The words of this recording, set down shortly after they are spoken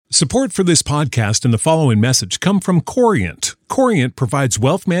Support for this podcast and the following message come from Corient. Corient provides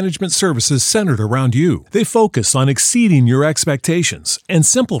wealth management services centered around you. They focus on exceeding your expectations and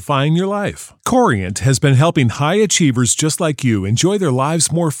simplifying your life. Corient has been helping high achievers just like you enjoy their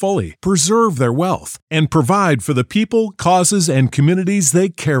lives more fully, preserve their wealth, and provide for the people, causes, and communities they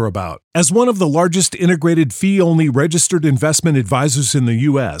care about. As one of the largest integrated fee-only registered investment advisors in the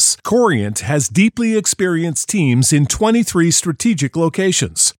U.S., Corient has deeply experienced teams in 23 strategic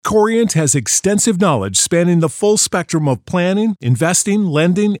locations. Corient has extensive knowledge spanning the full spectrum of planning, investing,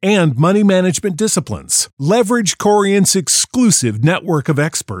 lending, and money management disciplines. Leverage Corient's exclusive network of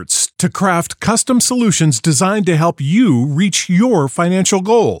experts to craft custom solutions designed to help you reach your financial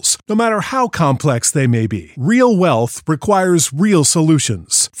goals, no matter how complex they may be. Real wealth requires real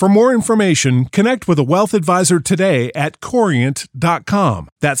solutions. For more information, connect with a wealth advisor today at Corient.com.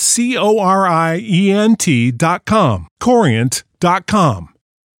 That's Corient.com. Corient.com.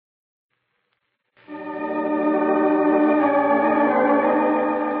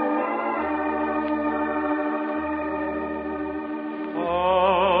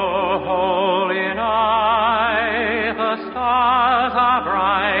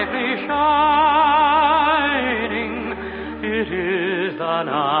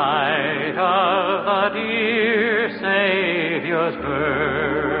 Night of the dear Savior's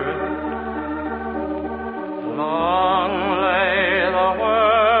birth, long lay the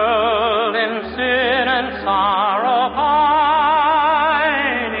world in sin and sorrow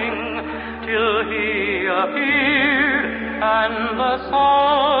pining, till He appeared and the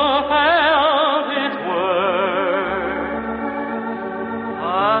soul felt His word.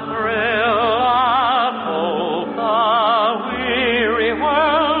 A thrill of hope,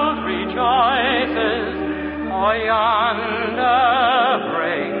 for yonder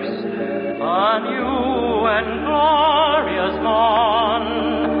breaks a new and glorious dawn.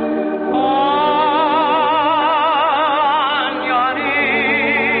 On your ears,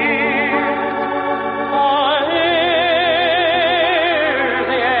 oh, hear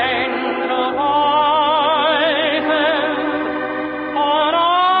the angel voices, on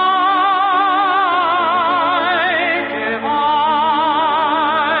night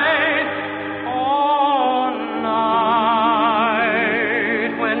divine, on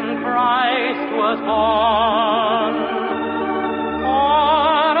night when Christ was born,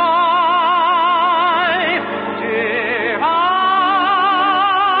 on night divine,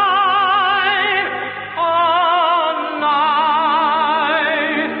 on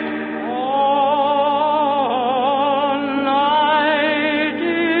night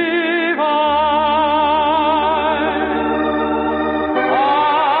divine.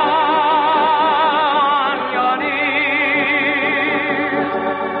 On your ears,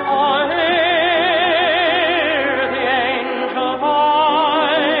 oh, hear the angel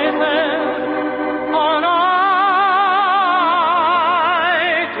voices, on night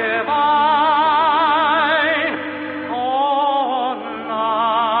divine, on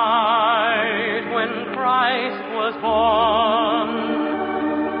night when Christ was born.